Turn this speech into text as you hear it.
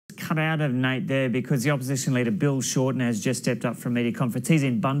cut out of Nate there because the opposition leader Bill Shorten has just stepped up for a media conference. He's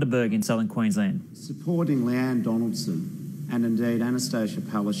in Bundaberg in southern Queensland. Supporting Leanne Donaldson and indeed Anastasia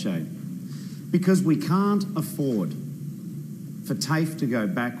Palaszczuk, because we can't afford for TAFE to go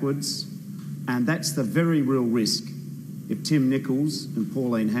backwards, and that's the very real risk if Tim Nicholls and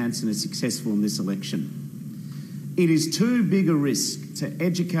Pauline Hanson are successful in this election. It is too big a risk to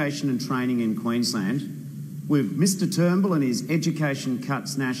education and training in Queensland with Mr Turnbull and his education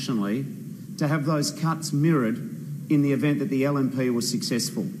cuts nationally to have those cuts mirrored in the event that the LNP was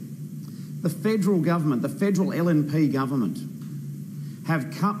successful. The federal government, the federal LNP government,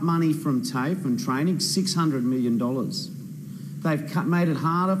 have cut money from TAFE and training, $600 million. They've made it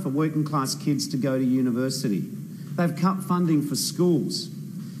harder for working class kids to go to university. They've cut funding for schools.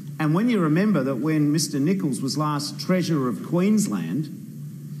 And when you remember that when Mr Nicholls was last Treasurer of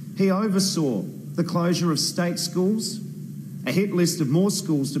Queensland, he oversaw the closure of state schools, a hit list of more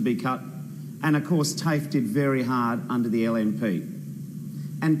schools to be cut, and of course TAFE did very hard under the LNP.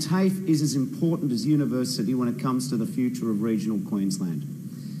 And TAFE is as important as university when it comes to the future of regional Queensland.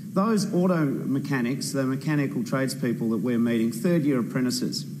 Those auto mechanics, the mechanical tradespeople that we're meeting, third-year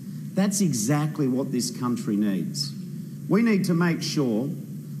apprentices, that's exactly what this country needs. We need to make sure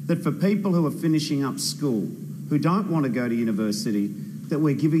that for people who are finishing up school, who don't want to go to university, that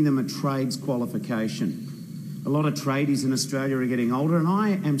we're giving them a trades qualification. A lot of tradies in Australia are getting older, and I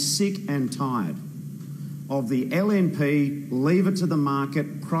am sick and tired of the LNP, leave it to the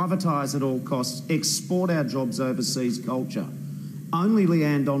market, privatise at all costs, export our jobs overseas culture. Only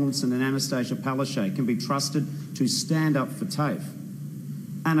Leanne Donaldson and Anastasia Palaszczuk can be trusted to stand up for TAFE.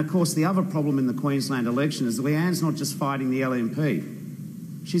 And of course, the other problem in the Queensland election is Leanne's not just fighting the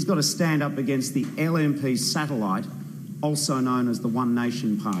LNP. She's got to stand up against the LNP satellite, also known as the One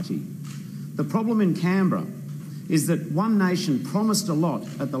Nation Party. The problem in Canberra is that One Nation promised a lot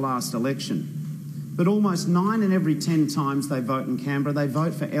at the last election, but almost 9 in every 10 times they vote in Canberra, they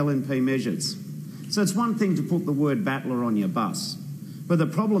vote for LNP measures. So it's one thing to put the word battler on your bus, but the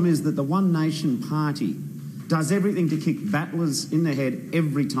problem is that the One Nation Party does everything to kick battlers in the head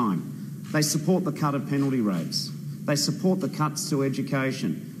every time. They support the cut of penalty rates. They support the cuts to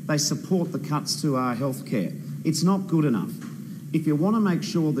education. They support the cuts to our healthcare. It's not good enough. If you want to make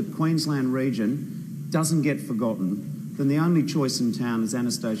sure that Queensland region doesn't get forgotten, then the only choice in town is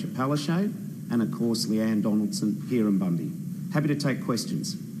Anastasia Palaszczuk and, of course, Leanne Donaldson here in Bundy. Happy to take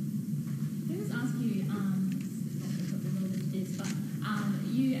questions. Can I just ask you,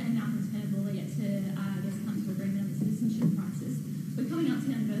 you and Malcolm Turnbull are yet to, come to agreement on the citizenship crisis. We're coming up to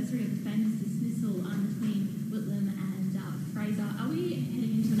the anniversary of the famous dismissal between Whitlam and Fraser. Are we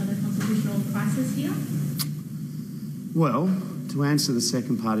heading into another constitutional crisis here? Well, to answer the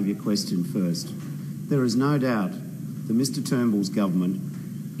second part of your question first, there is no doubt that Mr Turnbull's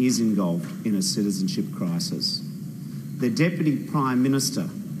government is engulfed in a citizenship crisis. The Deputy Prime Minister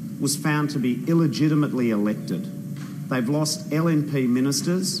was found to be illegitimately elected. They've lost LNP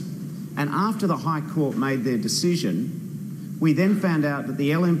ministers, and after the High Court made their decision, we then found out that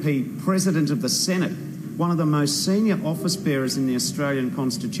the LNP President of the Senate, one of the most senior office bearers in the Australian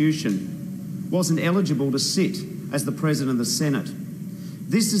Constitution, wasn't eligible to sit as the President of the Senate.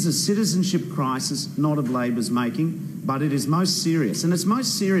 This is a citizenship crisis, not of Labor's making, but it is most serious. And it's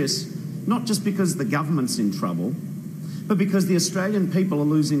most serious not just because the government's in trouble, but because the Australian people are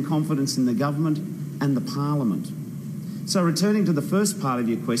losing confidence in the government and the Parliament. So returning to the first part of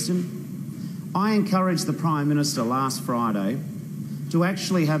your question, I encouraged the Prime Minister last Friday to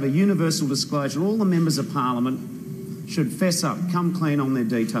actually have a universal disclosure. All the members of Parliament should fess up, come clean on their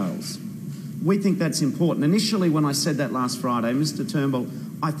details. We think that's important. Initially, when I said that last Friday, Mr Turnbull,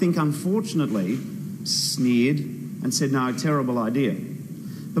 I think unfortunately, sneered and said, no, terrible idea.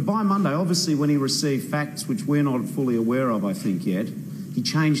 But by Monday, obviously, when he received facts which we're not fully aware of, I think, yet, he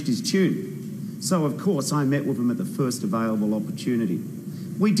changed his tune. So, of course, I met with him at the first available opportunity.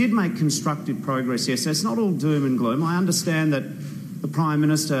 We did make constructive progress, yes. It's not all doom and gloom. I understand that the Prime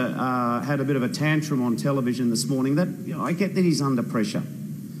Minister had a bit of a tantrum on television this morning. I get that he's under pressure.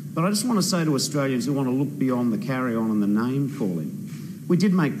 But I just want to say to Australians who want to look beyond the carry-on and the name-calling, we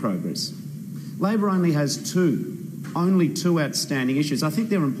did make progress. Labor only has only two outstanding issues. I think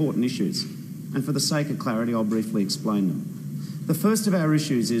they're important issues, and for the sake of clarity, I'll briefly explain them. The first of our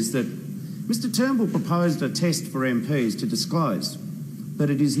issues is that Mr Turnbull proposed a test for MPs to disclose, but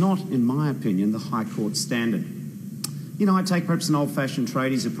it is not, in my opinion, the High Court standard. You know, I take perhaps an old-fashioned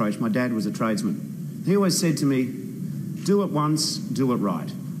tradies approach. My dad was a tradesman. He always said to me, do it once, do it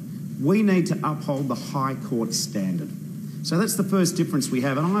right. We need to uphold the High Court standard. So that's the first difference we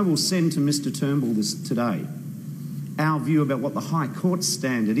have, and I will send to Mr Turnbull this today our view about what the High Court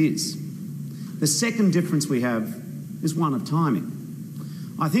standard is. The second difference we have is one of timing.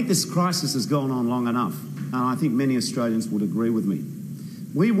 I think this crisis has gone on long enough, and I think many Australians would agree with me.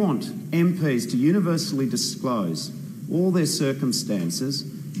 We want MPs to universally disclose all their circumstances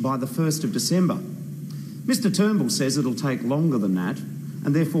by the 1st of December. Mr Turnbull says it'll take longer than that,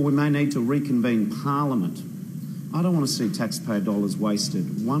 and therefore we may need to reconvene Parliament. I don't want to see taxpayer dollars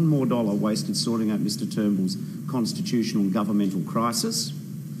wasted. One more dollar wasted sorting out Mr Turnbull's constitutional and governmental crisis.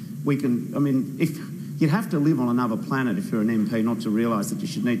 If you'd have to live on another planet if you're an MP not to realise that you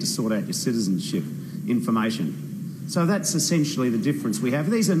should need to sort out your citizenship information. So that's essentially the difference we have.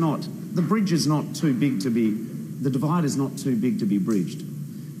 The bridge is not too big to be, the divide is not too big to be bridged.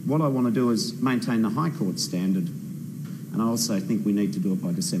 What I want to do is maintain the High Court standard, and I also think we need to do it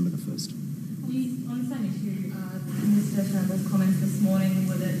by December the 1st. On the same issue, Mr Turnbull's comments this morning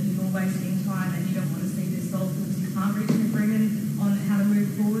were that you're wasting time and you don't want to see this solved because you can't reach an agreement on how to move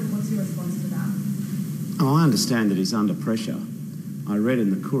forward. What's your response to that? Oh, I understand that he's under pressure. I read in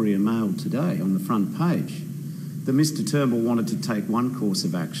the Courier Mail today on the front page that Mr Turnbull wanted to take one course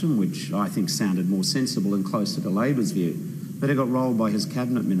of action, which I think sounded more sensible and closer to Labor's view, but it got rolled by his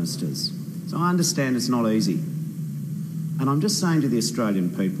cabinet ministers. So I understand it's not easy. And I'm just saying to the Australian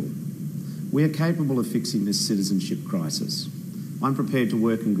people, we are capable of fixing this citizenship crisis. I'm prepared to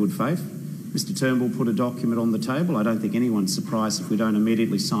work in good faith. Mr Turnbull put a document on the table. I don't think anyone's surprised if we don't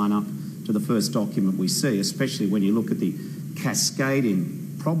immediately sign up to the first document we see, especially when you look at the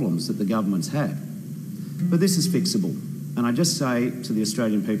cascading problems that the government's had. But this is fixable. And I just say to the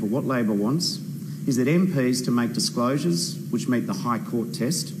Australian people, what Labor wants is that MPs to make disclosures which meet the High Court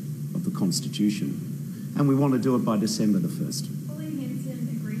test of the Constitution. And we want to do it by December the 1st.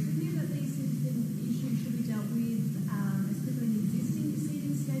 Leanne agrees with you that these citizen issues should be dealt with as quickly in the existing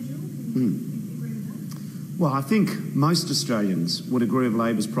proceeding schedule. Can you agree with that? Well, I think most Australians would agree with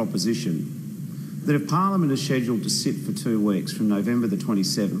Labor's proposition that if Parliament is scheduled to sit for 2 weeks from November the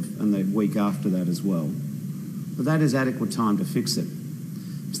 27th and the week after that as well, that is adequate time to fix it.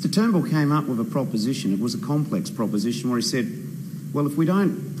 Mr Turnbull came up with a proposition. It was a complex proposition where he said, well, if we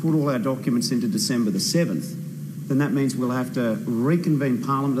don't put all our documents into December the 7th, then that means we'll have to reconvene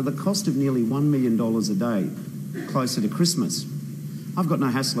Parliament at the cost of nearly $1 million a day, closer to Christmas. I've got no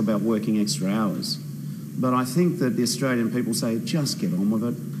hassle about working extra hours, but I think that the Australian people say, just get on with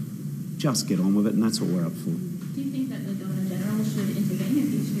it, and that's what we're up for. Do you think that the Governor-General should intervene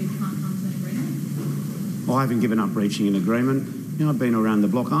if these two can't come to an agreement? Well, I haven't given up reaching an agreement. I've been around the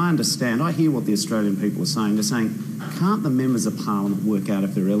block. I understand. I hear what the Australian people are saying. They're saying, can't the members of Parliament work out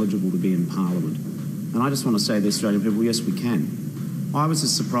if they're eligible to be in Parliament? And I just want to say to the Australian people, yes, we can. I was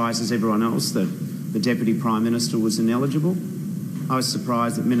as surprised as everyone else that the Deputy Prime Minister was ineligible. I was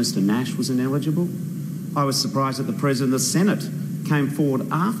surprised that Minister Nash was ineligible. I was surprised that the President of the Senate came forward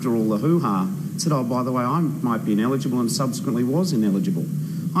after all the hoo-ha and said, oh, by the way, I might be ineligible, and subsequently was ineligible.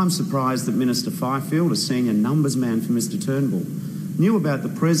 I'm surprised that Minister Fifield, a senior numbers man for Mr Turnbull, knew about the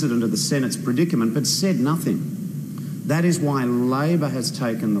President of the Senate's predicament but said nothing. That is why Labor has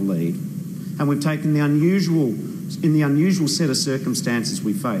taken the lead, and we've taken the unusual set of circumstances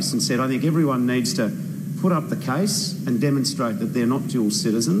we face and said, I think everyone needs to put up the case and demonstrate that they're not dual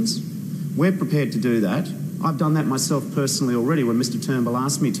citizens. We're prepared to do that. I've done that myself personally already when Mr Turnbull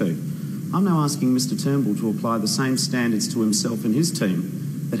asked me to. I'm now asking Mr Turnbull to apply the same standards to himself and his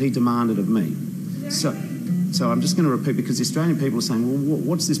team that he demanded of me. So I'm just going to repeat, because the Australian people are saying, well,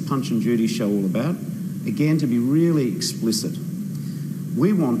 what's this Punch and Judy show all about? Again, to be really explicit,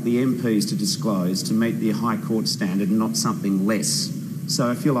 we want the MPs to disclose to meet the High Court standard and not something less. So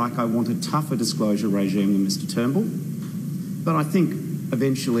I feel like I want a tougher disclosure regime than Mr Turnbull. But I think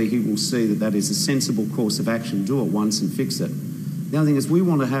eventually he will see that that is a sensible course of action. Do it once and fix it. The other thing is we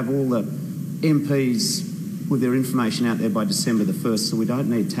want to have all the MPs with their information out there by December the 1st, so we don't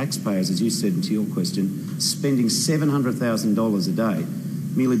need taxpayers, as you said into your question, spending $700,000 a day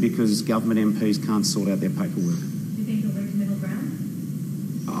merely because government MPs can't sort out their paperwork. Do you think you'll reach a middle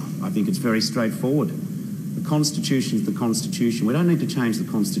ground? I think it's very straightforward. The Constitution is the Constitution. We don't need to change the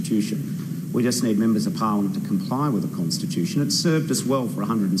Constitution. We just need members of Parliament to comply with the Constitution. It's served us well for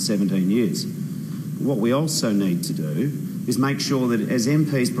 117 years. What we also need to do is make sure that as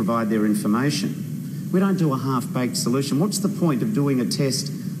MPs provide their information, we don't do a half-baked solution. What's the point of doing a test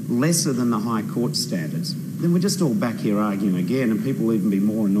lesser than the High Court standards? Then we're just all back here arguing again, and people will even be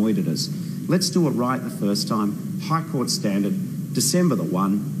more annoyed at us. Let's do it right the first time. High Court standard, December the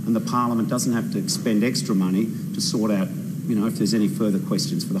 1, and the Parliament doesn't have to expend extra money to sort out, if there's any further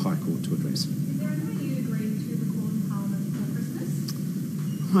questions for the High Court to address. Is there a way you agree to record in Parliament before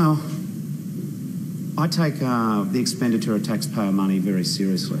Christmas? Well, I take the expenditure of taxpayer money very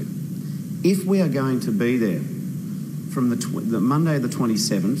seriously. If we are going to be there from the Monday the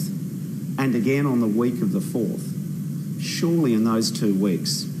 27th and again on the week of the 4th, surely in those 2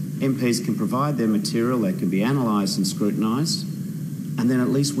 weeks, MPs can provide their material, they can be analysed and scrutinised, and then at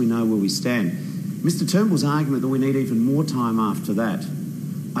least we know where we stand. Mr Turnbull's argument that we need even more time after that,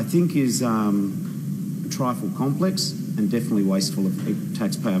 I think is a trifle complex and definitely wasteful of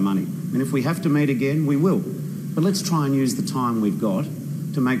taxpayer money. And if we have to meet again, we will. But let's try and use the time we've got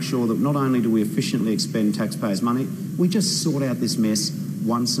to make sure that not only do we efficiently expend taxpayers' money, we just sort out this mess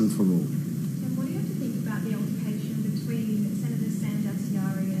once and for all. And what do you have to think about the altercation between Senator Sam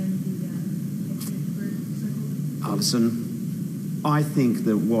Dastyari and the executive group? Listen, I think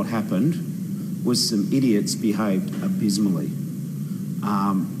that what happened was some idiots behaved abysmally.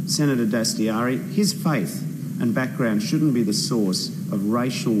 Senator Dastyari, his faith and background shouldn't be the source of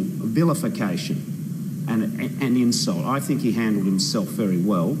racial vilification and insult. I think he handled himself very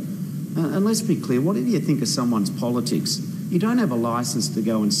well. And let's be clear, whatever you think of someone's politics, you don't have a licence to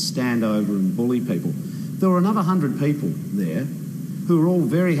go and stand over and bully people. There were another 100 people there who were all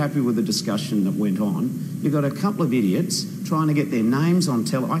very happy with the discussion that went on. You've got a couple of idiots trying to get their names on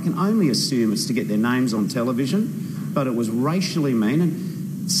I can only assume it's to get their names on television, but it was racially mean.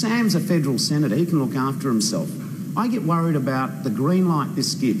 And Sam's a federal senator, he can look after himself. I get worried about the green light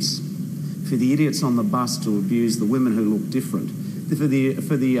this gives for the idiots on the bus to abuse the women who look different, for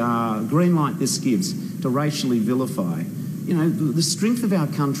the green light this gives to racially vilify. You know, the strength of our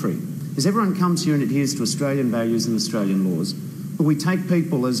country is everyone comes here and adheres to Australian values and Australian laws, but we take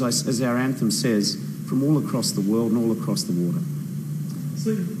people, as our anthem says, from all across the world and all across the water.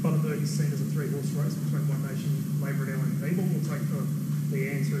 Stephen Bundaberg is seen as a three-horse race between One Nation, Labor and LNP. What will it take for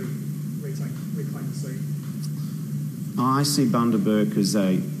Leanne to reclaim the seat? I see Bundaberg as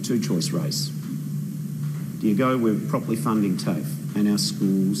a two-choice race. Do you go with properly funding TAFE and our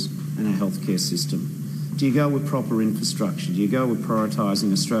schools and our healthcare system? Do you go with proper infrastructure? Do you go with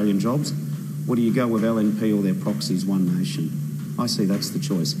prioritising Australian jobs? Or do you go with LNP or their proxies, One Nation? I see that's the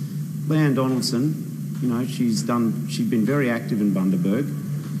choice. Leanne Donaldson, you know, she's been very active in Bundaberg,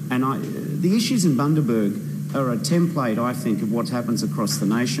 and the issues in Bundaberg are a template, I think, of what happens across the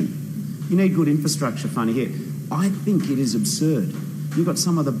nation. You need good infrastructure funding here. I think it is absurd. You've got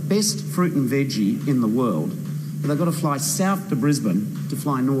some of the best fruit and veggie in the world, but they've got to fly south to Brisbane to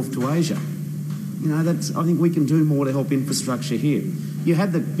fly north to Asia. You know, I think we can do more to help infrastructure here. You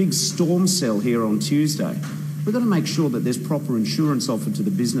had the big storm cell here on Tuesday. We've got to make sure that there's proper insurance offered to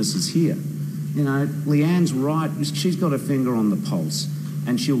the businesses here. You know, Leanne's right. She's got her finger on the pulse,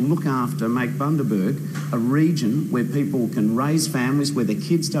 and she'll look after, make Bundaberg a region where people can raise families, where their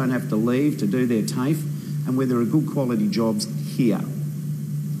kids don't have to leave to do their TAFE, and where there are good quality jobs here.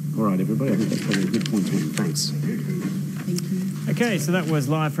 All right, everybody, I think that's probably a good point to end. Thanks. Okay, so that was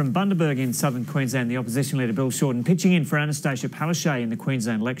live from Bundaberg in southern Queensland. The opposition leader Bill Shorten pitching in for Anastasia Palaszczuk in the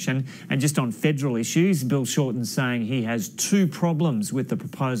Queensland election. And just on federal issues, Bill Shorten saying he has two problems with the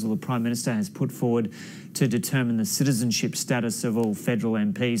proposal the Prime Minister has put forward to determine the citizenship status of all federal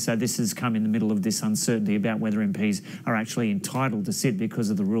MPs. So this has come in the middle of this uncertainty about whether MPs are actually entitled to sit because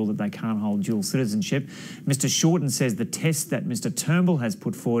of the rule that they can't hold dual citizenship. Mr Shorten says the test that Mr Turnbull has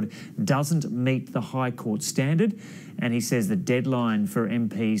put forward doesn't meet the High Court standard, and he says the deadline for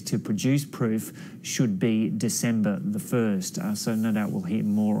MPs to produce proof should be December the 1st. So no doubt we'll hear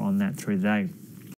more on that through the day.